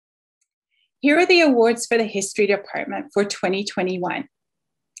Here are the awards for the History Department for 2021.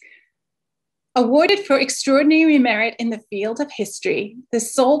 Awarded for extraordinary merit in the field of history, the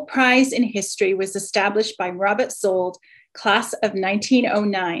Szold Prize in History was established by Robert Szold, class of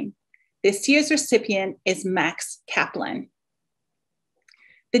 1909. This year's recipient is Max Caplan.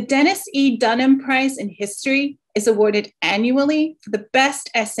 The Dennis E. Donham Prize in History is awarded annually for the best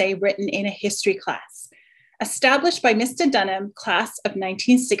essay written in a history class, established by Mr. Donham, class of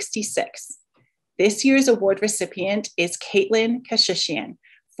 1966. This year's award recipient is Kaitlyn Kashishian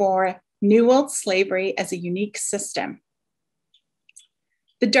for New World Slavery as a Unique System.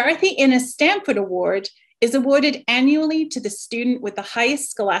 The Dorothy Inness Stanford Award is awarded annually to the student with the highest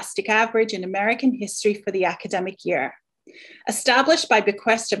scholastic average in American history for the academic year, established by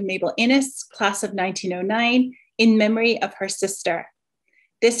bequest of Mabel Inness, class of 1909, in memory of her sister.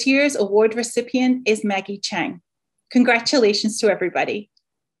 This year's award recipient is Maggie Cheng. Congratulations to everybody.